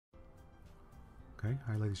Okay,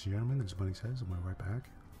 hi ladies and gentlemen, this is Bunnysays. I'm right back.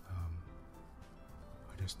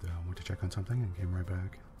 I just went to check on something and came right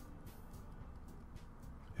back.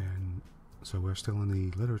 And so we're still in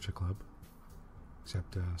the literature club,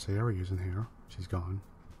 except Sayori isn't here. She's gone.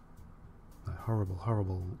 That horrible,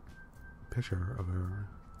 horrible picture of her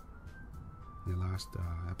in the last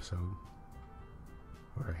episode,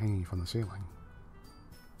 or her hanging from the ceiling.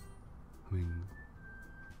 I mean,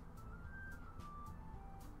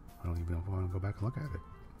 I don't even know if I want to go back and look at it.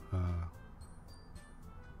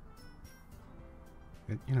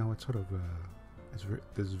 It's sort of,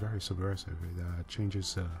 this is very subversive. It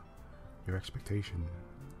changes your expectation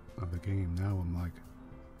of the game. Now I'm like,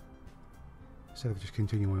 instead of just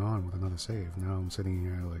continuing on with another save, now I'm sitting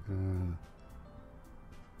here like,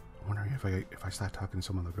 wondering if I start talking to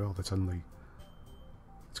some other girl, that suddenly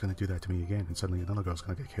it's going to do that to me again, and suddenly another girl's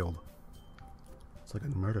going to get killed. It's like a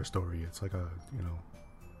murder story. It's like a,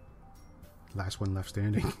 last one left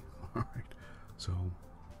standing. Alright, so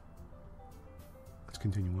let's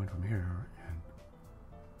continue on from here. And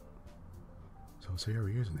so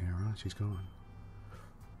Sayori isn't here, huh? She's gone.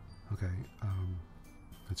 Okay,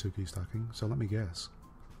 Natsuki's talking. So let me guess.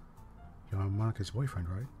 You're Monika's boyfriend,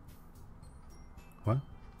 right? What?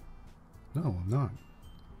 No, I'm not.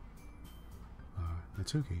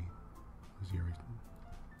 Natsuki is Yuri.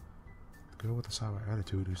 The girl with the sour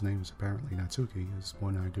attitude, whose name is apparently Natsuki, is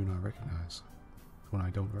one I do not recognize. One I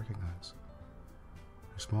don't recognize.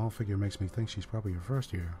 Her small figure makes me think she's probably your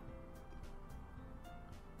first year.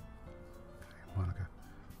 Okay, Monika.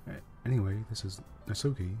 Anyway, this is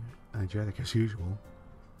Natsuki, energetic as usual.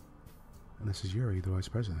 And this is Yuri, the vice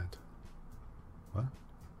president. What?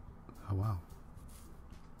 Oh, wow.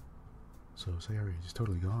 So Sayori is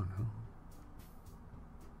totally gone, huh?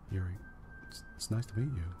 Yuri, it's nice to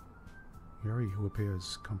meet you. Yuri, who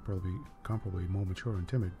appears comparably more mature and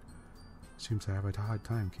timid, seems to have a hard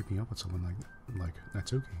time keeping up with someone like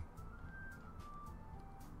Natsuki.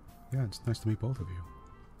 Yeah, it's nice to meet both of you.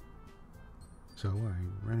 So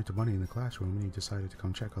I ran into Bunny in the classroom and he decided to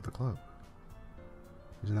come check out the club.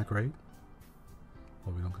 Isn't that great?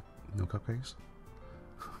 Well, we don't no cupcakes?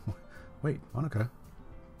 Wait, Monika,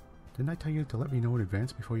 didn't I tell you to let me know in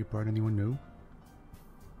advance before you brought anyone new?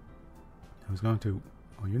 I was going to,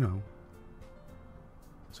 oh, you know.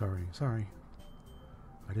 Sorry.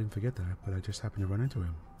 I didn't forget that, but I just happened to run into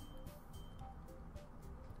him.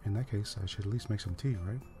 In that case, I should at least make some tea,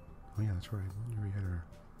 right? Oh yeah, that's right. Yuri had her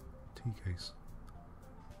tea case.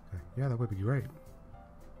 Okay. Yeah, that would be great.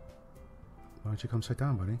 Why don't you come sit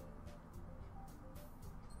down, buddy?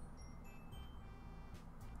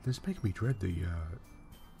 This makes me dread the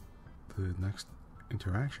next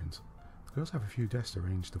interactions. The girls have a few desks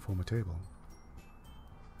arranged to form a table.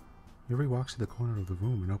 Yuri walks to the corner of the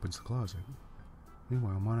room and opens the closet.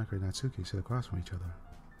 Meanwhile, Monika and Natsuki sit across from each other.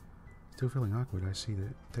 Still feeling awkward, I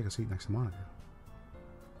take a seat next to Monika.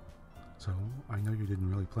 So, I know you didn't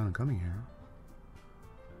really plan on coming here,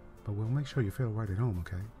 but we'll make sure you feel right at home,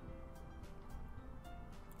 okay?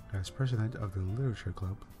 As president of the Literature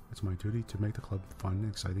Club, it's my duty to make the club fun and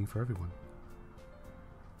exciting for everyone.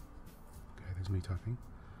 Okay, there's me talking.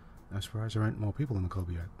 I'm surprised there aren't more people in the club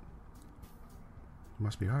yet. It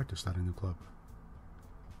must be hard to start a new club.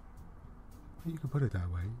 You could put it that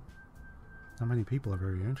way. Not many people are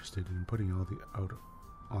very interested in putting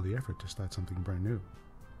all the effort to start something brand new.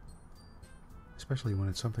 Especially when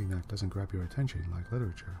it's something that doesn't grab your attention, like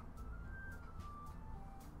literature.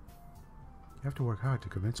 You have to work hard to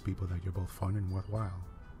convince people that you're both fun and worthwhile.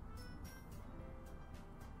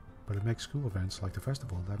 But it makes school events like the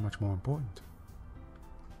festival that much more important.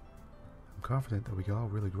 I'm confident that we can all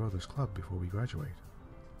really grow this club before we graduate.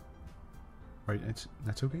 Right, it's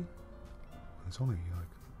Natsuki? It's only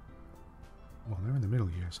like, well, they're in the middle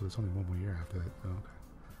year, so there's only one more year after that. Oh, okay.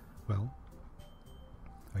 Well,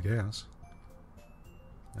 I guess.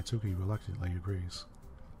 Natsuki reluctantly agrees.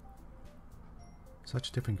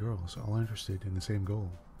 Such different girls, all interested in the same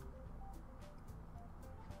goal.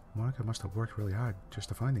 Monika must have worked really hard just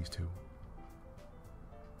to find these two.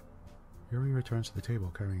 Yuri returns to the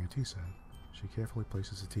table carrying a tea set. She carefully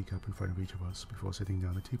places a teacup in front of each of us before sitting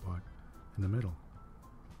down the teapot in the middle.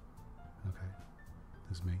 Okay,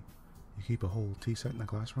 this is me. You keep a whole tea set in the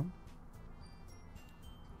classroom?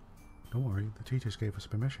 Don't worry, the teachers gave us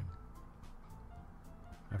permission.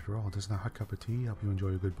 After all, doesn't a hot cup of tea help you enjoy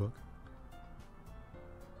a good book?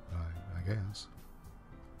 I guess.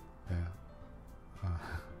 Yeah.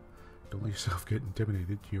 Don't let yourself get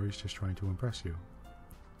intimidated. Yuri's just trying to impress you.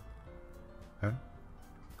 Huh?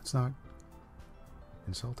 It's not.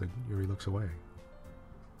 Insulted, Yuri looks away.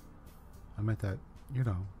 I meant that,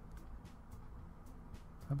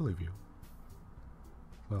 I believe you.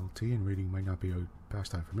 Well, tea and reading might not be a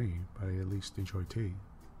pastime for me, but I at least enjoy tea.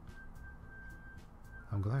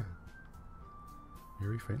 I'm glad.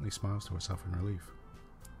 Yuri faintly smiles to herself in relief.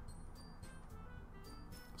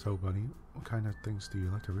 So, Bunny, what kind of things do you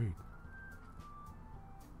like to read?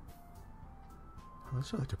 Oh,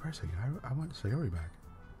 that's really depressing. I want Sayori back.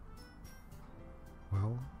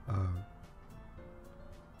 Well,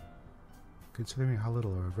 considering how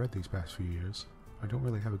little I've read these past few years, I don't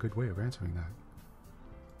really have a good way of answering that.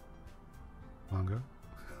 Manga?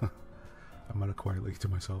 I mutter quietly to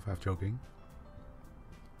myself, half joking.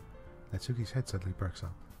 Natsuki's head suddenly perks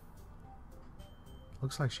up.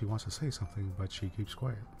 Looks like she wants to say something, but she keeps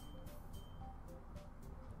quiet.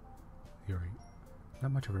 Yuri,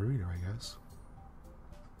 not much of a reader, I guess.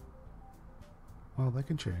 Well, that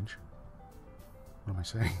can change. What am I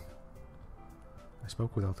saying? I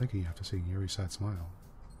spoke without thinking after seeing Yuri's sad smile.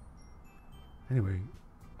 Anyway,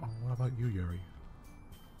 what about you, Yuri?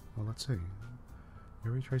 Well, let's see.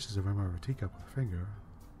 Yuri traces the rim of her teacup with a finger.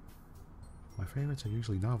 My favorites are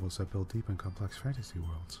usually novels that build deep and complex fantasy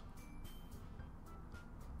worlds.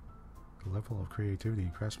 The level of creativity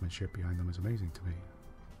and craftsmanship behind them is amazing to me.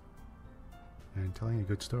 And telling a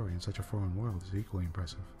good story in such a foreign world is equally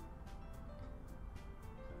impressive.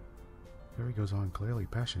 Yuri goes on, clearly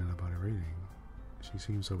passionate about her reading. She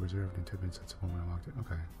seems so reserved and timid since the moment I walked in.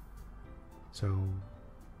 Okay. So...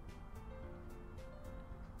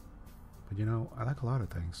 But you know, I like a lot of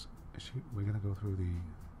things. We're gonna go through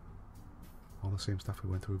all the same stuff we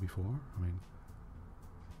went through before? I mean,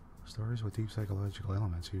 stories with deep psychological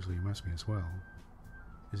elements usually immerse me as well.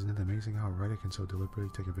 Isn't it amazing how a writer can so deliberately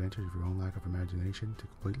take advantage of your own lack of imagination to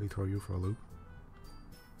completely throw you for a loop?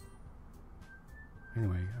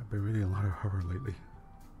 Anyway, I've been reading a lot of horror lately.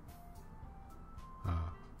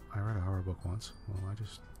 I read a horror book once. Well, I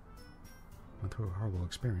just went through a horrible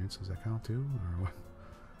experience. Does that count too? Or what?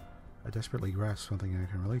 I desperately grasp something I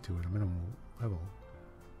can relate to at a minimal level.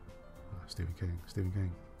 Stephen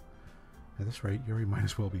King. At this rate, Yuri might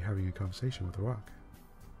as well be having a conversation with a rock.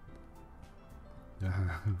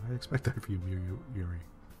 I expect that for you, Yuri.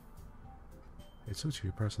 It suits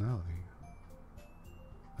your personality.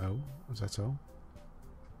 Oh, is that so?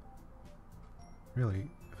 Really,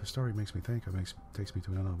 if a story makes me think or takes me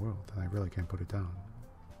to another world, then I really can't put it down.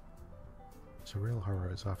 Surreal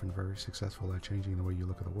horror is often very successful at changing the way you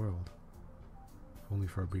look at the world. If only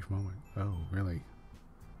for a brief moment. Oh, really?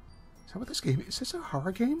 Is that what this game is? Is this a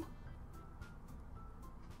horror game?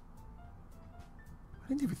 I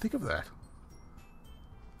didn't even think of that.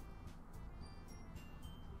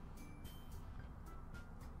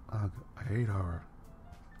 Ugh, I hate horror.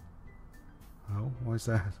 Oh, why's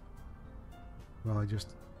that? Well,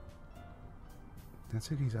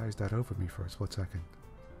 Natsuki's eyes died over me for a split second.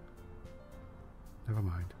 Never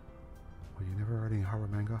mind. Well, you never read any horror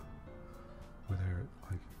manga? Where they're,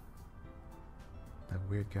 like, that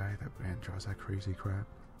weird guy that draws that crazy crap?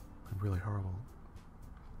 And really horrible.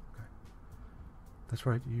 Okay. That's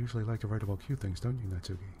right, you usually like to write about cute things, don't you,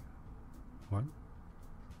 Natsuki? What?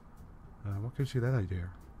 What gives you that idea?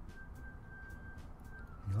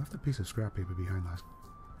 You left a piece of scrap paper behind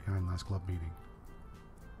last club meeting.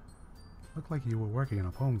 Looked like you were working on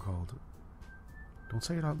a poem called... Don't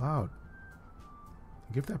say it out loud.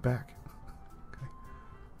 Give that back. Okay.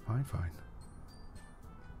 Fine.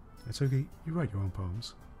 It's okay. You write your own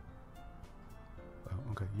poems.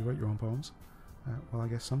 Oh, okay. You write your own poems? Well, I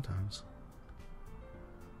guess sometimes.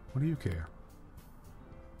 What do you care?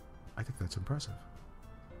 I think that's impressive.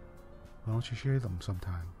 Why don't you share them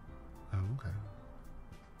sometime? Oh,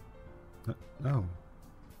 okay. No.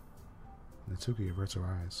 Natsuki averts her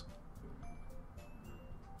eyes.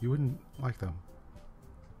 You wouldn't like them.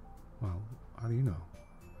 Well, how do you know?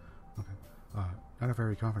 Okay. Not a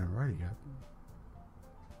very confident writer yet.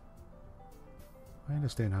 I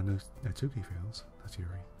understand how Natsuki feels. That's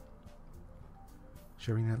Yuri.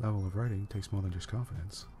 Sharing that level of writing takes more than just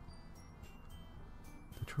confidence.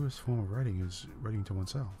 The truest form of writing is writing to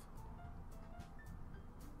oneself.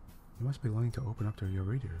 You must be willing to open up to your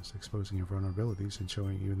readers, exposing your vulnerabilities and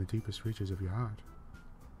showing even the deepest reaches of your heart.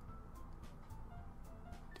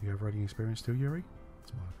 Do you have writing experience too, Yuri?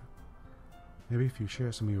 Maybe if you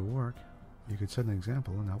share some of your work, you could set an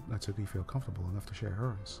example and help Natsuki feel comfortable enough to share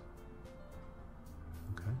hers.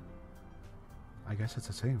 Okay. I guess it's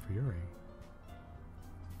the same for Yuri.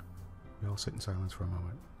 We all sit in silence for a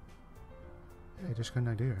moment. Hey, just got an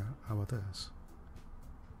idea. How about this?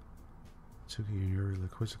 Natsuki and Yuri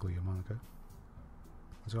look quizzically at Monica.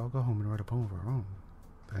 Let's all go home and write a poem of our own.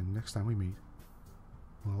 Then next time we meet,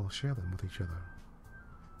 we'll all share them with each other.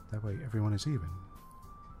 That way everyone is even.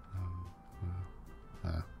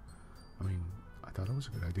 I mean, I thought it was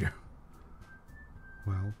was a good idea.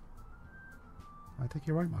 Well, I think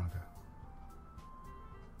you're right, Monica.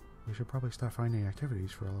 We should probably start finding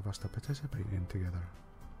activities for all of us to participate in together.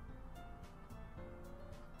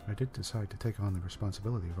 I did decide to take on the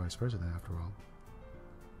responsibility of Vice President after all.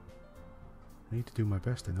 I need to do my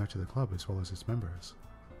best to nurture the club as well as its members.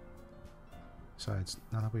 Besides,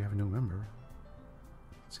 now that we have a new member,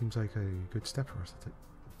 it seems like a good step for us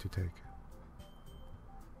to take.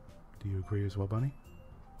 Do you agree as well, Bunny?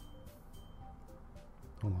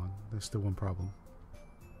 Hold on, there's still one problem.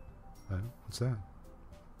 What's that?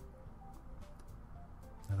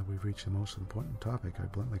 Now that we've reached the most important topic, I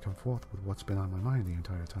bluntly come forth with what's been on my mind the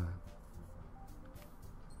entire time.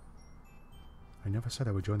 I never said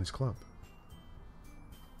I would join this club.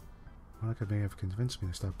 Monica may have convinced me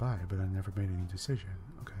to stop by, but I never made any decision.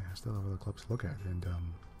 Okay, I still have other clubs to look at, and,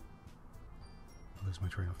 I lose my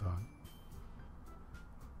train of thought.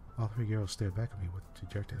 All three girls stared back at me with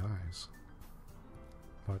dejected eyes.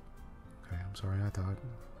 But, okay, I'm sorry, I thought,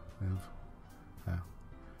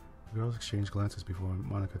 the girls exchange glances before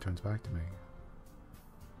Monica turns back to me.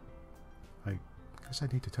 I guess I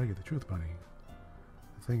need to tell you the truth, Bunny.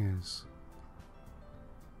 The thing is,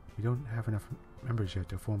 we don't have enough members yet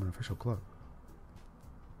to form an official club.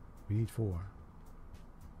 We need 4.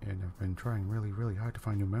 And I've been trying really, really hard to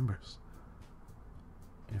find new members.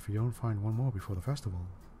 And if we don't find one more before the festival,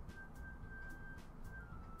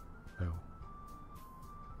 no.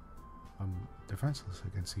 I'm defenseless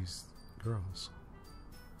against these girls.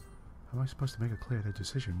 How am I supposed to make a clear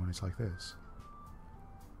decision when it's like this?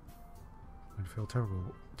 I'd feel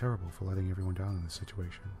terrible for letting everyone down in this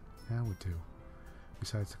situation. Yeah, I would too.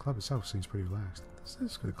 Besides, the club itself seems pretty relaxed. This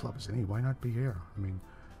is as good a club as any. Why not be here? I mean,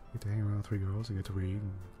 you get to hang around with 3 girls, you get to read,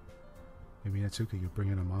 and maybe Natsuki could bring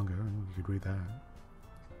in a manga, and you could read that.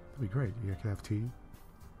 That'd be great. You could have tea.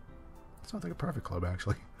 It sounds like a perfect club,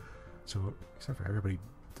 actually. So, except for everybody,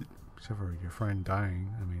 except for your friend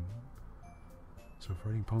dying, I mean... So if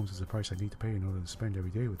writing poems is the price I need to pay in order to spend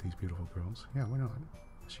every day with these beautiful girls, yeah, why not?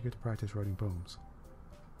 I should get to practice writing poems.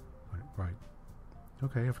 Right.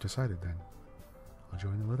 Okay, I've decided then. I'll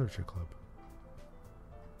join the literature club.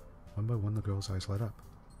 One by one, the girl's eyes light up.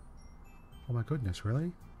 Oh my goodness,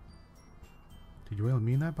 really? Did you really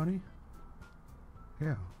mean that, Bunny?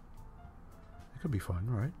 Yeah. It could be fun,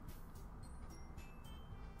 right?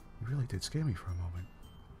 You really did scare me for a moment.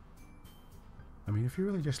 I mean, if you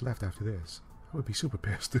really just left after this, I would be super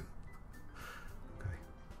pissed. Okay.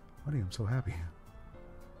 Buddy, I'm so happy.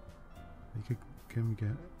 You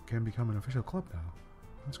can become an official club now.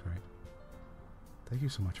 That's great. Thank you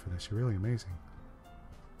so much for this. You're really amazing.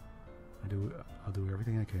 I'll do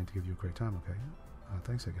everything I can to give you a great time, okay?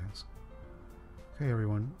 Thanks, I guess. Okay,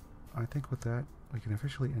 everyone. I think with that, we can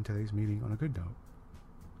officially end today's meeting on a good note.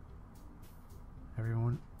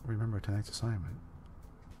 Everyone, remember tonight's assignment.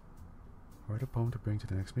 Write a poem to bring to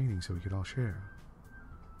the next meeting so we could all share.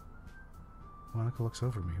 Monica looks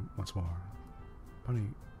over me once more.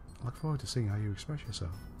 Bunny, I look forward to seeing how you express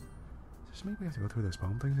yourself. Just maybe we have to go through those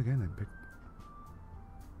poem things again and pick...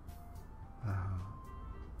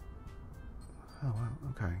 oh, well,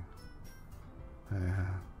 okay.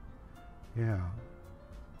 Yeah.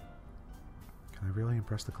 Can I really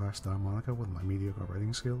impress the class star Monica with my mediocre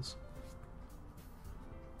writing skills?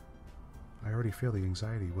 I already feel the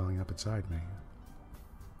anxiety welling up inside me.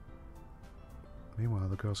 Meanwhile,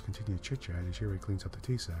 the girls continue to chit-chat as Yuri cleans up the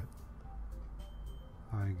tea set.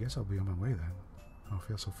 I guess I'll be on my way then. I'll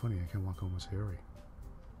feel so funny I can't walk home with Sayori.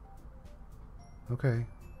 Okay.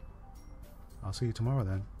 I'll see you tomorrow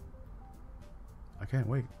then. I can't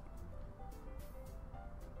wait.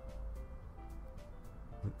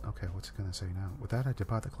 Okay, what's it gonna say now? With that, I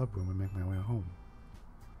depart the club room and make my way home.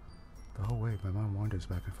 The whole way, my mind wanders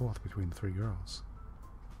back and forth between the 3 girls.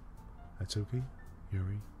 Natsuki,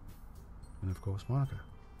 Yuri, and of course Monica.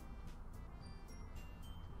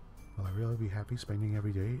 Will I really be happy spending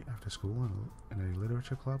every day after school in a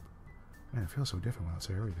literature club? Man, it feels so different without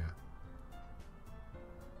Sayori there.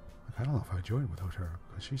 Like, I don't know if I'd join without her,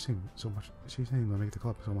 because she seemed to make the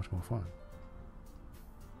club so much more fun.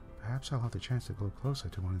 Perhaps I'll have the chance to go closer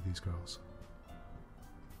to one of these girls.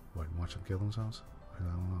 What, watch them kill themselves? I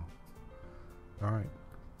don't know. Alright.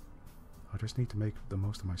 I'll just need to make the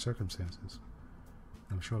most of my circumstances.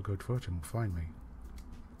 I'm sure good fortune will find me.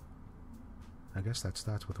 I guess that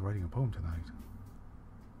starts with writing a poem tonight.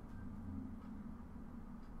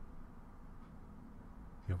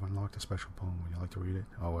 You have unlocked a special poem. Would you like to read it?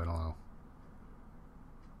 Oh, I don't know.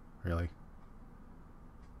 Really?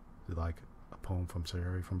 Is it like a poem from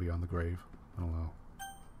Sayori from Beyond the Grave? I don't know.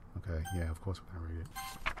 Okay, yeah, of course we're gonna read it.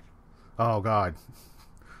 Oh, God.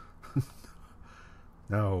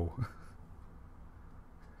 No.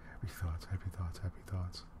 Happy thoughts, happy thoughts, happy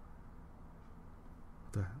thoughts.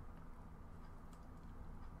 What the hell?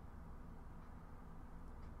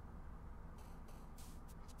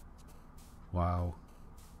 Wow.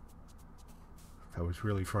 That was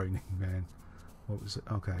really frightening, man. What was it?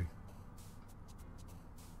 Okay.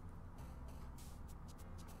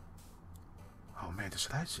 Oh man, does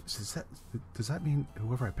that mean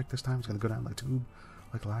whoever I pick this time is gonna go down the tube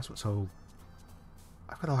like the last one? So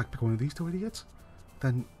I've gotta like pick one of these two idiots?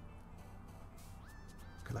 Then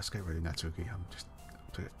okay, let's get rid of Natsuki. I'm just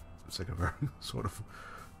sick of her. Sort of.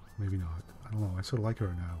 Maybe not. I don't know. I sort of like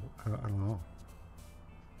her now. I don't know.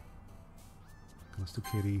 Let's do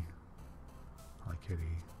Kitty. I like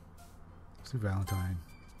Kitty. Let's do Valentine.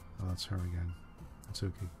 Oh, that's her again.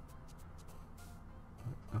 Natsuki.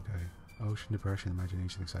 Okay. Ocean, depression,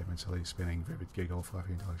 imagination, excitement, silly, spinning, vivid, giggle,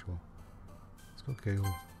 fluffy, intellectual. Let's go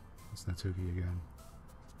Giggle. That's Natsuki again.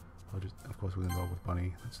 Of course, we're gonna go with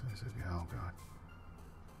Bunny. That's Natsuki. Oh god.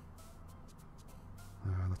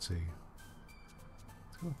 Let's see.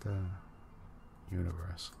 Let's go with the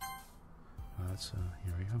universe. That's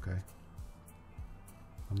Yuri. Okay.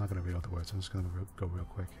 I'm not gonna read out the words. I'm just gonna go real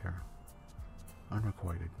quick here.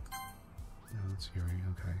 Unrequited. No, that's Yuri.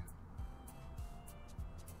 Okay.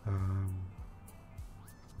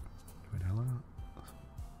 Vanilla?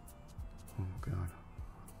 Oh god.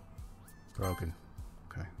 Broken.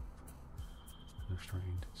 Okay.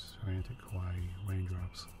 Restrained. Frantic. Kawaii.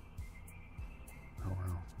 Raindrops. Oh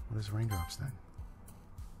wow. What is raindrops then?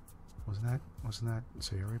 Wasn't that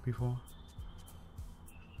Sayori before?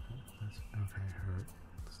 That's, okay, hurt.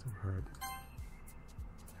 Let's do hurt.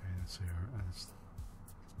 Okay, that's Sayori. That's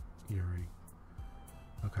Yuri.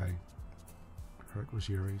 Okay. Hurt was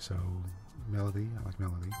Yuri, so Melody, I like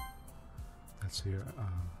Melody. That's here,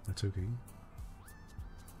 Natsuki.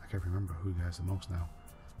 I can't remember who has the most now.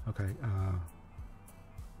 Okay,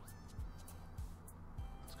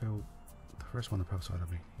 let's go, the first one that pops out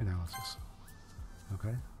of me, analysis.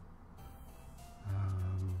 Okay.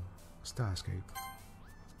 Starscape.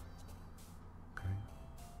 Okay.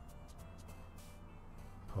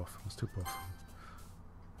 Puff, let's do Puff.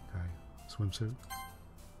 Okay, swimsuit.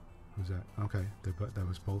 Who's that? Okay, that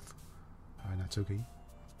was both Natsuki.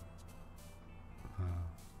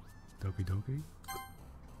 Doki Doki.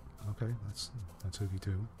 Okay, that's Natsuki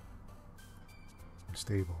too. And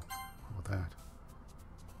stable. How about that?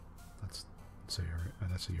 That's Sayori.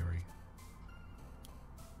 That's Sayori.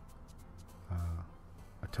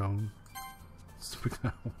 Atone. Stupid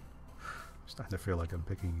now. I'm starting to feel like I'm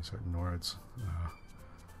picking certain words.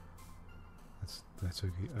 That's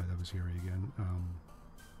Natsuki. That was Yuri again.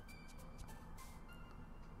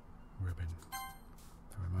 Ribbon.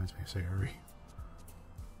 That reminds me of Sayori.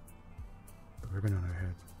 The ribbon on her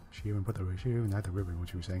head. She even had the ribbon when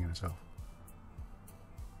she was saying it herself.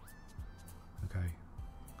 Okay,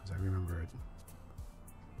 because I remember it.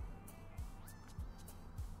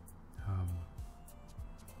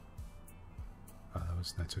 That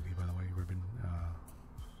was Natsuki, by the way. Ribbon.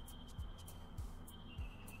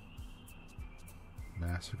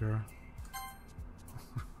 Massacre.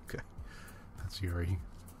 Okay, that's Yuri.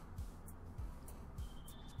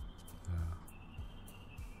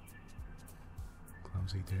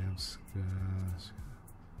 Clumsy dance.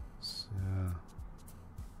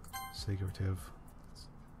 Secretive.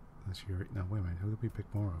 That's Yuri. Now wait a minute. Who did we pick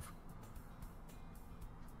more of?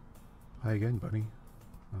 Hi again, Bunny.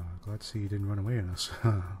 Glad to see you didn't run away on us.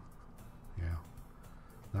 Yeah.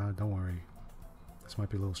 Nah, don't worry. This might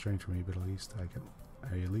be a little strange for me, but at least I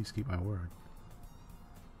at least keep my word.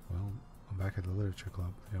 Well, I'm back at the literature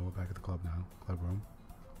club. Yeah, we're back at the club now. Club room.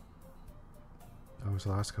 I was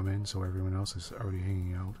the last to come in, so everyone else is already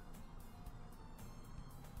hanging out.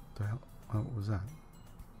 The hell? What was that?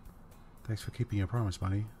 Thanks for keeping your promise,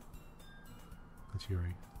 Bunny. That's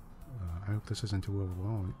Yuri. I hope this isn't too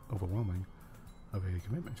overwhelming of a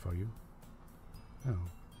commitment for you. No.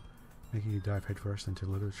 Making you dive headfirst into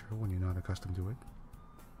literature when you're not accustomed to it.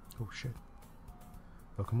 Oh shit.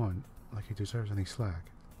 Oh come on, like he deserves any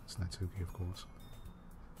slack. That's Natsuki, of course.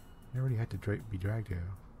 You already had to be dragged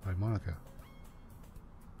here by Monica.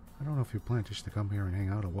 I don't know if you plan just to come here and hang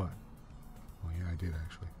out or what. Well, yeah, I did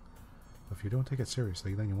actually. But if you don't take it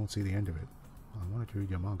seriously, then you won't see the end of it. Well, I wanted to read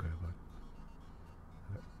your manga, but...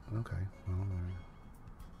 okay, well,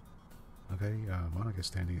 okay, Monica's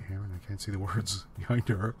standing here and I can't see the words behind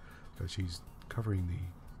her because she's covering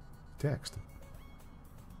the text.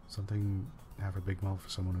 Something, have a big mouth for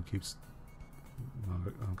someone who keeps...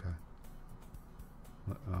 okay.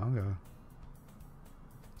 Manga.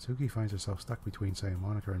 Suki finds herself stuck between, say,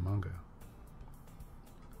 Monica and manga.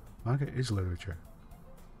 Manga is literature.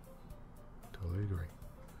 totally agree.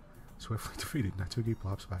 Swiftly defeated, Natsuki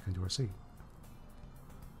plops back into her seat.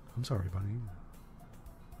 I'm sorry, Bunny.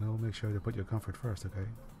 We'll make sure to put your comfort first, okay?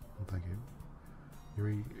 Well, thank you.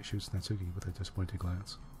 Yuri shoots Natsuki with a disappointed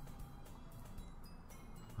glance.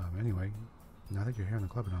 Anyway, now that you're here in the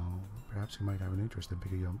club and all, perhaps you might have an interest in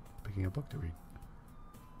picking a book to read.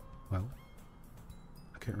 Well,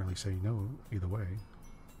 I can't really say no either way.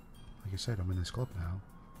 Like you said, I'm in this club now.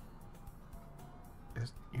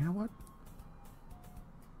 You know what?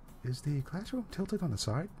 Is the classroom tilted on the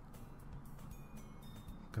side?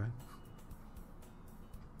 Okay.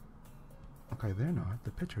 Okay, they're not.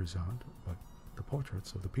 The pictures aren't, but the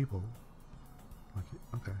portraits of the people. Like,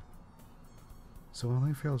 okay. So it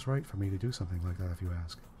only feels right for me to do something like that if you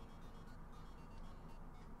ask.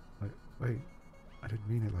 Wait, I didn't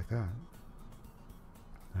mean it like that.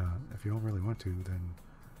 If you don't really want to, then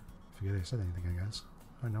forget I said anything, I guess.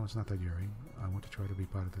 No, it's not that, Yuri. I want to try to be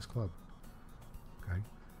part of this club. Okay?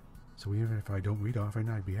 So even if I don't read often,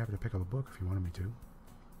 I'd be happy to pick up a book if you wanted me to.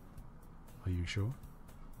 Are you sure?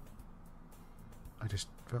 I just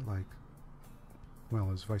felt like,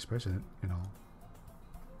 well, as vice president, you know,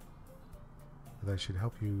 that I should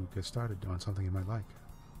help you get started on something you might like.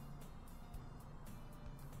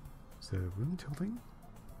 Is the room tilting?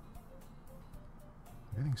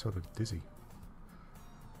 I'm getting sort of dizzy.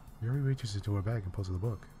 Yuri reaches into her bag and pulls out the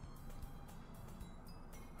book.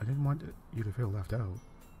 I didn't want you to feel left out.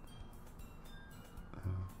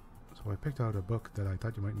 So I picked out a book that I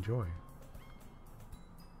thought you might enjoy.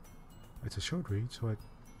 It's a short read, so it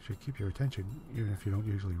should keep your attention, even if you don't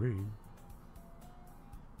usually read.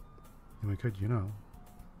 And we could, you know,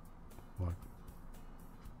 what?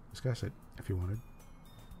 Discuss it, if you wanted.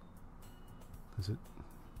 Does it?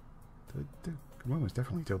 The room is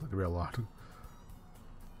definitely tilted a real lot.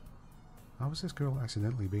 How is this girl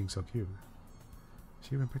accidentally being so cute?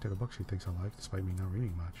 She even picked out a book she thinks I like, despite me not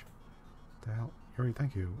reading much. The hell? Yuri,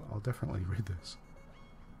 thank you. I'll definitely read this.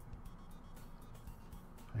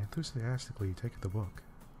 I enthusiastically take the book.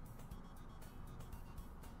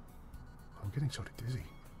 I'm getting sort of dizzy.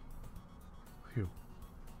 Phew.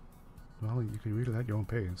 Well, you can read it at your own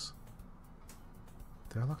pace.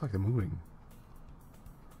 They look like they're moving.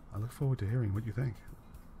 I look forward to hearing what you think.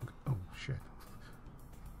 Okay. Oh, shit.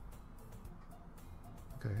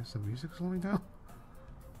 Okay, is the music slowing down?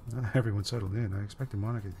 Now that everyone's settled in, I expected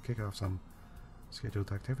Monica to kick off some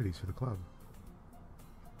scheduled activities for the club.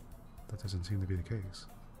 That doesn't seem to be the case.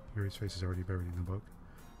 Yuri's face is already buried in the book.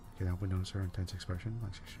 You can help but notice her intense expression,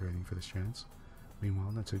 like she's waiting for this chance.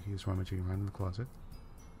 Meanwhile, Natsuki is rummaging around in the closet.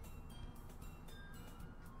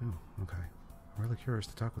 Oh, okay. I'm really curious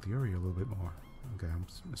to talk with Yuri a little bit more. Okay, I'm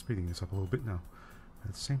speeding this up a little bit now. But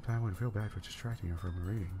at the same time, I would feel bad for distracting her from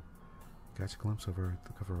her reading. Catch a glimpse of her at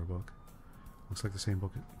the cover of her book. Looks like the same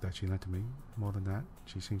book that she lent to me. More than that,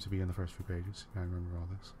 she seems to be in the first few pages. I remember all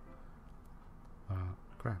this.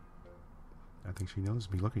 Crap. I think she knows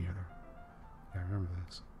me looking at her. Yeah, I remember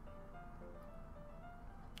this.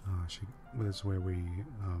 This is where we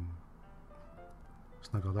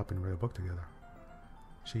snuggled up and read a book together.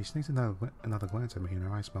 She sneaks another glance at me and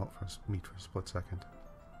her eyes meet for a split second.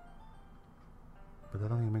 But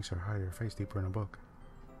that only makes her hide her face deeper in her book.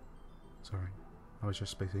 Sorry, I was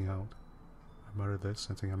just spacing out. I muttered this,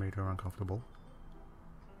 sensing I made her uncomfortable.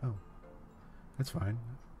 Oh, that's fine.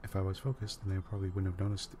 If I was focused, then they probably wouldn't have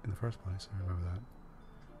noticed in the first place. I remember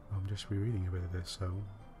that. I'm just rereading a bit of this, so...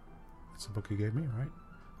 It's the book you gave me, right?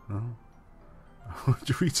 No? I want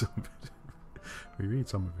to read some of it. Reread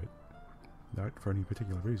some of it. Not for any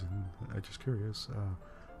particular reason. I'm just curious.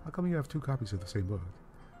 How come you have two copies of the same book?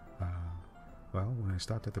 Well, when I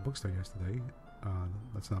stopped at the bookstore yesterday...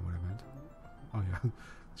 that's not what I meant. Oh yeah,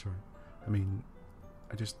 that's right. I mean,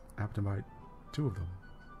 I just happened to buy two of them.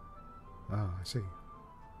 Ah, I see.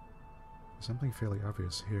 There's something fairly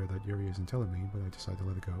obvious here that Yuri isn't telling me, but I decide to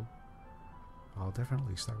let it go. I'll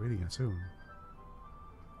definitely start reading it soon.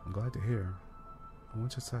 I'm glad to hear.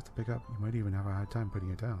 Once it starts to pick up, you might even have a hard time putting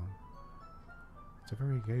it down. It's a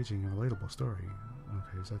very engaging and relatable story.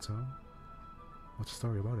 Okay, is that so? What's the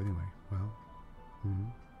story about anyway? Well,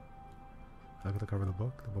 look at the cover of the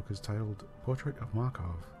book. The book is titled Portrait of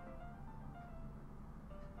Markov.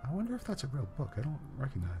 I wonder if that's a real book. I don't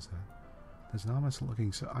recognize that. There's an ominous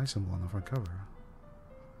looking eye symbol on the front cover.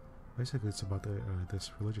 Basically, it's about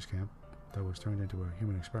this religious camp that was turned into a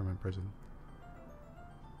human experiment prison.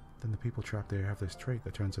 Then the people trapped there have this trait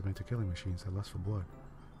that turns them into killing machines that lust for blood.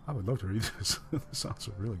 I would love to read this. This sounds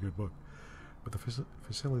a really good book. But the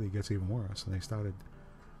facility gets even worse, and they start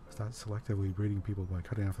selectively breeding people by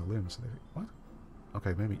cutting off their limbs. What?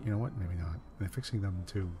 Okay, maybe, you know what? Maybe not. They're fixing them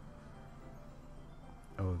to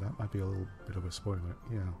Oh, that might be a little bit of a spoiler.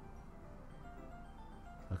 Yeah.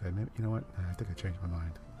 Okay, maybe, you know what? I think I changed my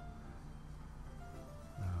mind.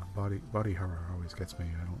 Body horror always gets me.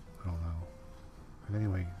 I don't know. But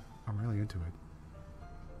anyway, I'm really into it.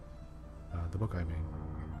 The book, I mean.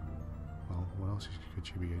 Well, what else could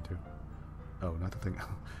she be into? Oh, not the thing.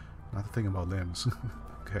 Not the thing about limbs.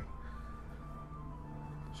 Okay.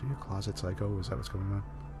 Is she a closet psycho? Is that what's going on?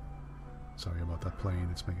 Sorry about that plane.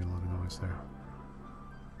 It's making a lot of noise there.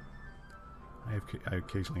 I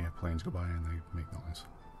occasionally have planes go by and they make noise.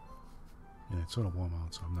 Yeah, it's sort of warm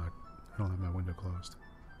out, so I don't have my window closed.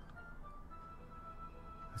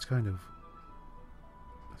 That's kind of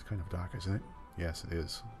dark, isn't it? Yes, it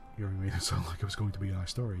is. You made it sound like it was going to be our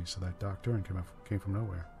story, so that dark turn came from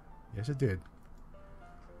nowhere. Yes, it did.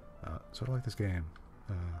 Sort of like this game.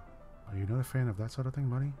 Are you not a fan of that sort of thing,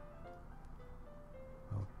 Bunny?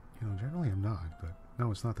 Well, generally I'm not, but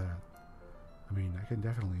no, it's not that. I mean, I can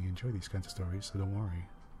definitely enjoy these kinds of stories, so don't worry.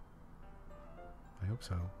 I hope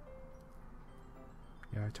so.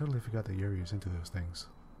 Yeah, I totally forgot that Yuri is into those things.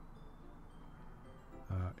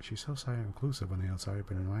 She's so inclusive on the outside,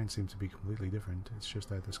 but her mind seems to be completely different. It's just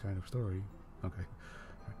that this kind of story... Okay.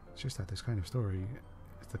 It's just that this kind of story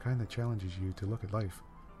is the kind that challenges you to look at life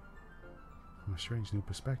from a strange new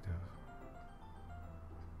perspective.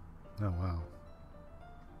 Oh, wow.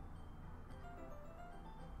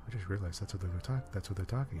 I just realized that's what they're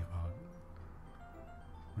talking about.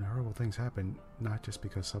 When horrible things happen, not just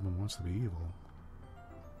because someone wants to be evil,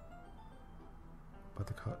 but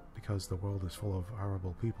because the world is full of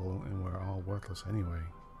horrible people and we're all worthless anyway.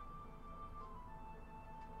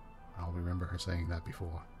 I'll remember her saying that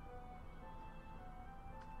before.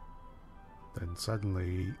 Then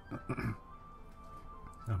suddenly,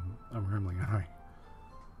 I'm rambling, aren't I?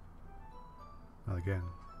 Not again.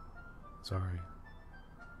 Sorry.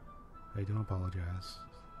 I do apologize.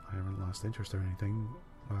 I haven't lost interest or anything.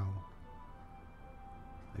 Well,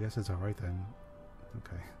 I guess it's alright then.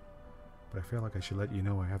 Okay. But I feel like I should let you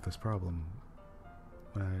know I have this problem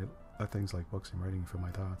when I let things like books and writing fill my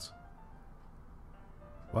thoughts.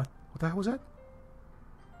 What? What the hell was that?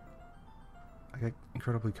 I get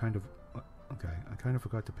incredibly okay, I kind of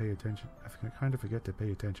forgot to pay attention. I kind of forget to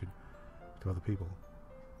pay attention to other people.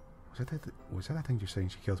 Was that thing you're saying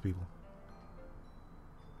she kills people?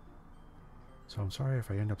 So I'm sorry if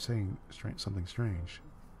I end up saying something strange.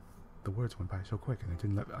 The words went by so quick, and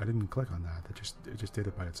I didn't click on that. It just did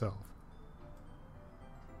it by itself.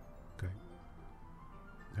 Okay.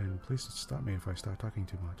 And please stop me if I start talking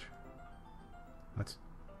too much. I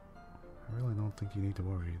really don't think you need to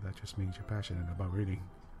worry. That just means you're passionate about reading.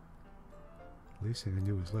 The least thing I can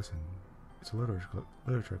do is listen. It's a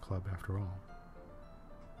literature club after all.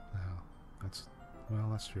 Now, that's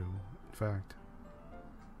true. In fact,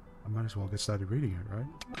 I might as well get started reading it, right?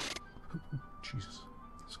 Jesus.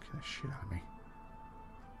 Scared the shit out of me.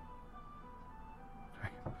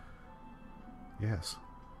 Okay. Yes.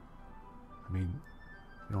 I mean,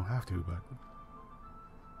 you don't have to, but...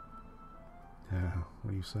 Yeah,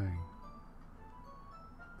 what are you saying?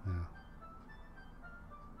 Yeah.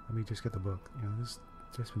 Let me just get the book. This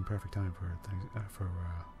has just been perfect time for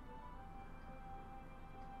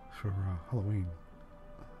Halloween.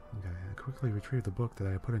 Okay, I quickly retrieved the book that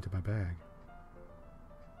I put into my bag.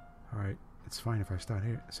 Alright, it's fine if I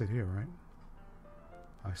sit here, right?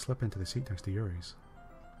 I slip into the seat next to Yuri's.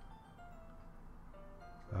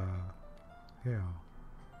 Yeah.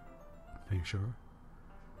 Are you sure?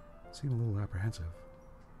 Seem a little apprehensive.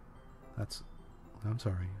 I'm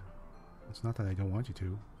sorry. It's not that I don't want you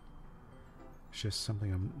to. It's just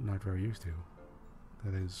something I'm not very used to.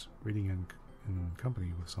 That is, reading in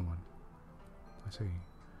company with someone. I see.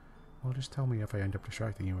 Well, just tell me if I end up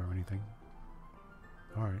distracting you or anything.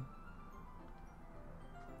 Alright.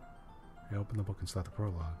 I open the book and start the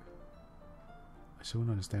prologue. I soon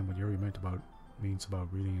understand what Yuri means about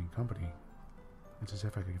reading in company. It's as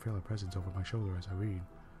if I can feel her presence over my shoulder as I read.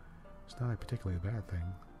 It's not a particularly bad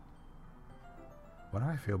thing. When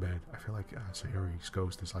I feel bad, I feel like Sayori's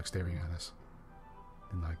ghost is like staring at us.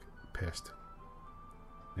 And like, pissed.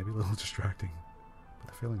 Maybe a little distracting, but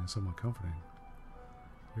the feeling is somewhat comforting.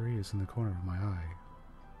 Yuri is in the corner of my eye.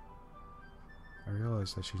 I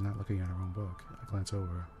realize that she's not looking at her own book. I glance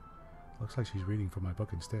over. Looks like she's reading from my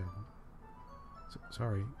book instead.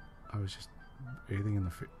 Sorry, I was just bathing in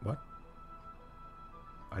the what?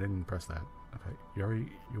 I didn't press that. Okay,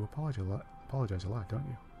 Yuri, you apologize a lot, don't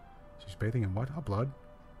you? She's bathing in what? Our blood?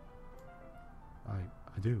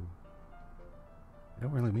 I do. I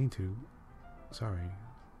don't really mean to. Sorry.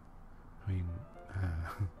 I mean,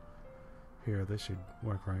 here, this should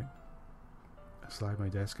work, right? I slide my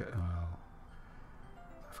desk.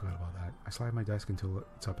 forgot about that. I slide my desk until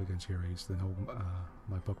it's up against Yuri's, then hold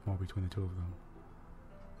my book more between the two of them.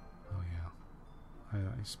 Oh yeah.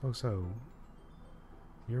 I suppose so.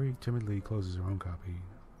 Yuri timidly closes her own copy.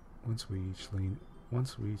 Once we each lean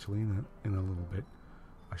in a little bit,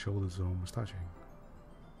 our shoulders are almost touching.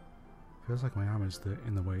 Feels like my arm is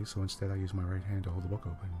in the way, so instead I use my right hand to hold the book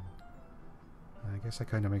open. I guess that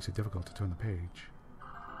kind of makes it difficult to turn the page.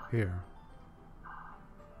 Here.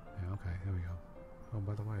 Yeah, okay, here we go. Oh,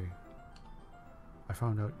 by the way, I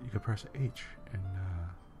found out you could press H, and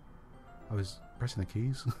I was pressing the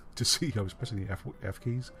keys to see. I was pressing the F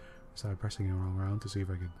keys. I started pressing it around to see if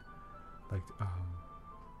I could, like,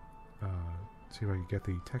 see if I could get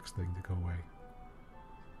the text thing to go away.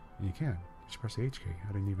 And you can. You just press the H key.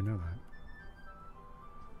 I didn't even know that.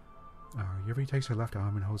 Yuri takes her left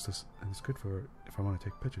arm and holds this, and it's good for if I want to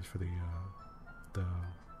take pictures for the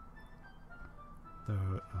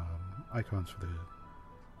icons for the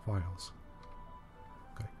files.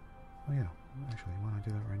 Okay. Oh yeah. Actually, why don't I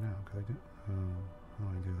do that right now? Could I do? How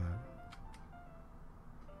do I do that?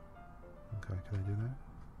 Okay. Could I do that?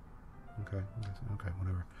 Okay. Okay.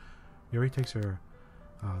 Whatever. Yuri takes her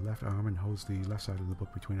left arm and holds the left side of the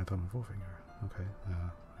book between her thumb and forefinger. Okay.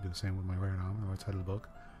 I do the same with my right arm, the right side of the book.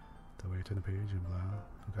 The way to the page and blah.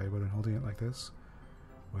 Okay, but in holding it like this,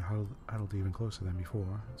 we're huddled even closer than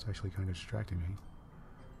before. It's actually kind of distracting me.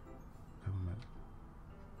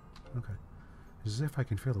 Okay. It's as if I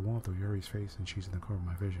can feel the warmth of Yuri's face and she's in the corner of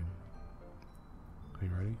my vision. Are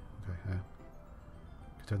you ready? Okay,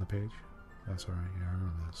 to turn the page? That's alright, yeah, I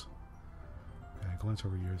remember this. Okay, I glance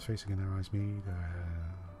over Yuri's face again, their eyes meet.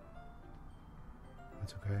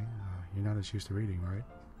 That's okay. You're not as used to reading, right?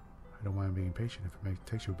 I don't mind being patient if it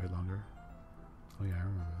takes you a bit longer. Oh yeah, I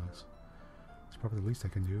remember this. It's probably the least I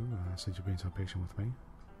can do, since you're being so patient with me.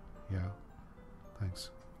 Yeah. Thanks.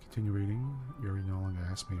 Continue reading. Yuri no longer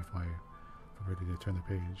asks me if I'm ready to turn the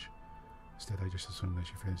page. Instead, I just assume that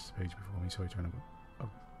she finished the page before me, so I turn it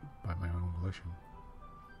up by my own volition.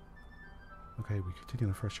 Okay, we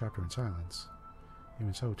continue the first chapter in silence.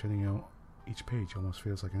 Even so, turning out each page almost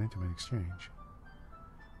feels like an intimate exchange.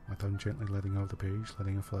 My thumb gently letting go of the page,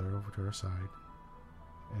 letting it flutter over to her side,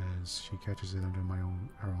 as she catches it under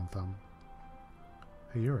her own thumb.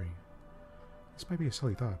 Hey Yuri, this might be a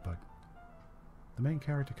silly thought, but the main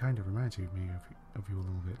character kind of reminds me of you a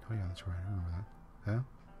little bit. Oh yeah, that's right, I remember that. Huh?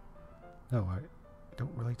 No, I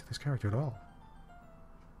don't relate to this character at all.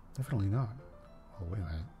 Definitely not. Oh, wait a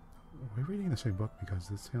minute. We're reading the same book because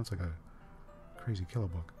this sounds like a crazy killer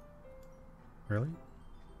book. Really?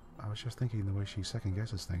 I was just thinking the way she second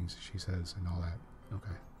guesses things, she says, and all that.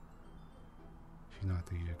 Okay. She's not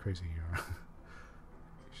the crazy,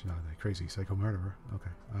 she's not the crazy psycho murderer.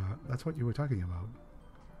 Okay. That's what you were talking about.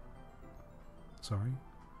 Sorry?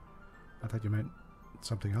 I thought you meant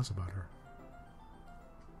something else about her.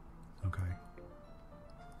 Okay.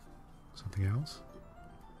 Something else?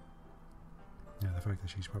 Yeah, the fact that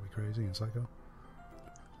she's probably crazy and psycho.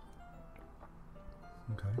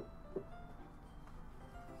 Okay.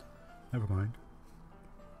 Never mind.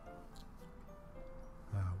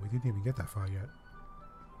 We didn't even get that far yet.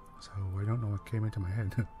 So I don't know what came into my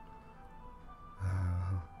head.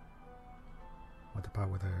 What the part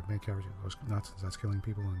where the main character goes nuts and starts killing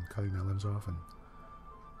people and cutting their limbs off and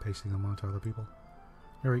pasting them onto other people.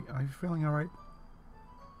 Yuri, are you feeling alright?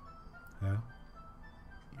 Yeah?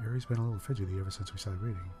 Yuri's been a little fidgety ever since we started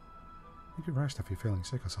reading. You can rest if you're feeling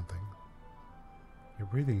sick or something. Your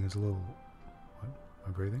breathing is a little... What?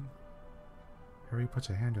 My breathing? Yuri puts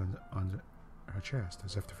a hand on her chest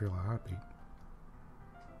as if to feel her heartbeat.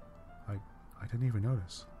 I didn't even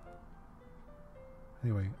notice.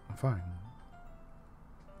 Anyway, I'm fine.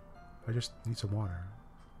 I just need some water.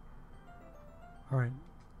 Alright,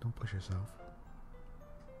 don't push yourself.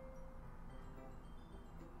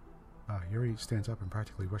 Yuri stands up and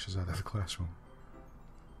practically rushes out of the classroom.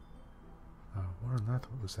 What on earth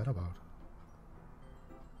was that about?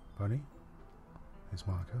 Bunny? It's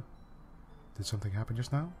Monica. Did something happen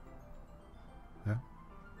just now? Yeah?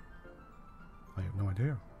 I have no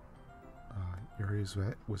idea. Yuri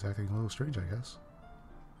was acting a little strange, I guess.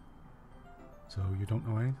 So you don't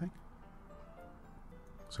know anything?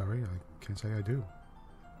 Sorry, I can't say I do.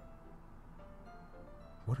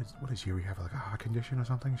 What does Yuri have, like a heart condition or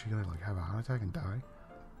something? Is she gonna like have a heart attack and die?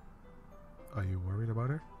 Are you worried about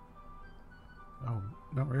her? Oh,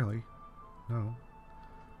 not really. No.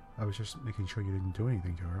 I was just making sure you didn't do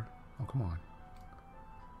anything to her. Oh, come on.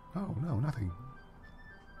 Oh, no, nothing.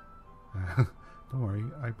 Don't worry,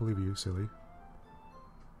 I believe you, silly.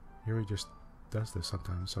 Yuri just does this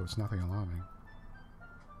sometimes, so it's nothing alarming.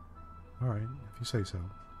 Alright, if you say so.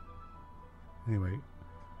 Anyway,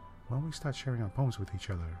 why don't we start sharing our poems with each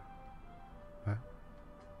other? Huh?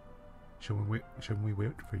 Shouldn't we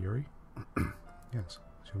wait for Yuri? Yes,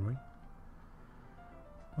 shouldn't we?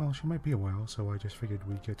 Well, she might be a while, so I just figured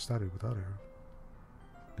we'd get started without her.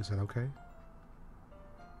 Is that okay?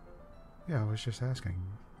 Yeah, I was just asking.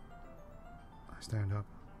 I stand up.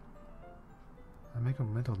 I make a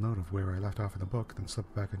mental note of where I left off in the book, then slip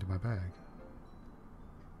it back into my bag.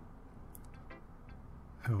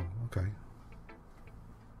 Oh, okay.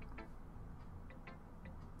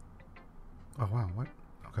 Oh, wow, what?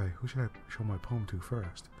 Okay, who should I show my poem to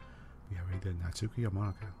first? We already did Natsuki or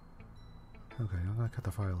Monica. Okay, I'm gonna cut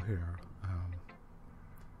the file here.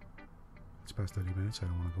 It's past 30 minutes, I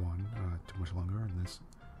don't want to go on too much longer, and this...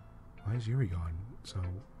 Why is Yuri gone? So...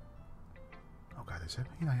 Oh god, does that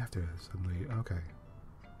mean I have to suddenly... Okay.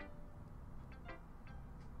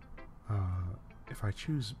 If I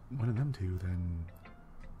choose one of them two, then...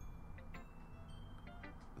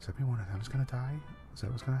 Does that mean one of them is gonna die? Is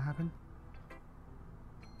that what's gonna happen?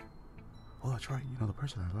 Well, that's right, you know, the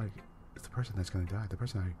person I like is the person that's gonna die. The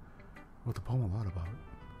person I wrote the poem a lot about,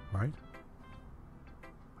 right?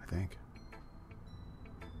 I think.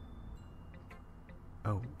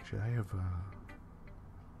 Oh, should I have,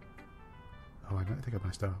 Oh, I think I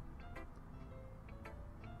messed up.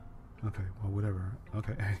 Okay, well, whatever.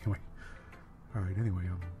 Okay, anyway. Alright, anyway,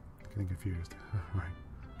 I'm getting confused.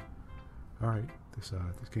 Alright, this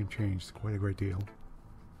game changed quite a great deal.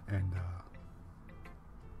 And,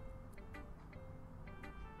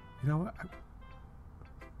 you know what?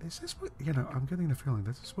 Is this what, you know, I'm getting the feeling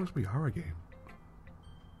this is supposed to be a horror game.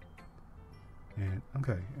 And,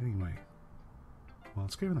 okay, anyway. Well,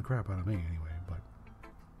 it's scaring the crap out of me anyway, but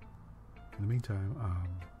in the meantime,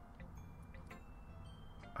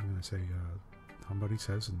 I'm going to say, I'm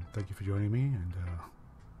Bunnysays, and thank you for joining me, and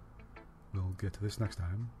we'll get to this next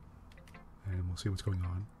time, and we'll see what's going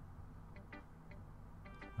on.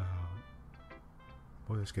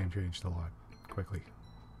 Boy, this game changed a lot quickly.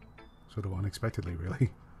 Sort of unexpectedly,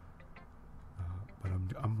 really. But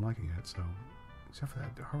I'm liking it, so... Except for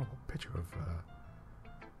that horrible picture of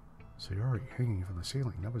Sayori hanging from the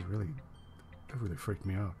ceiling. That really freaked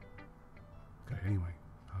me out. Okay, anyway.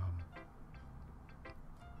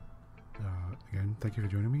 Again, thank you for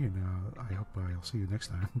joining me, and I hope I'll see you next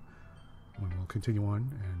time when we'll continue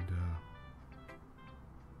on, and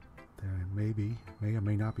there may or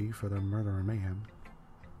may not be further murder and mayhem.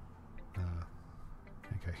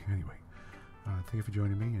 Okay, anyway. Thank you for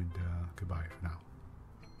joining me, and goodbye for now.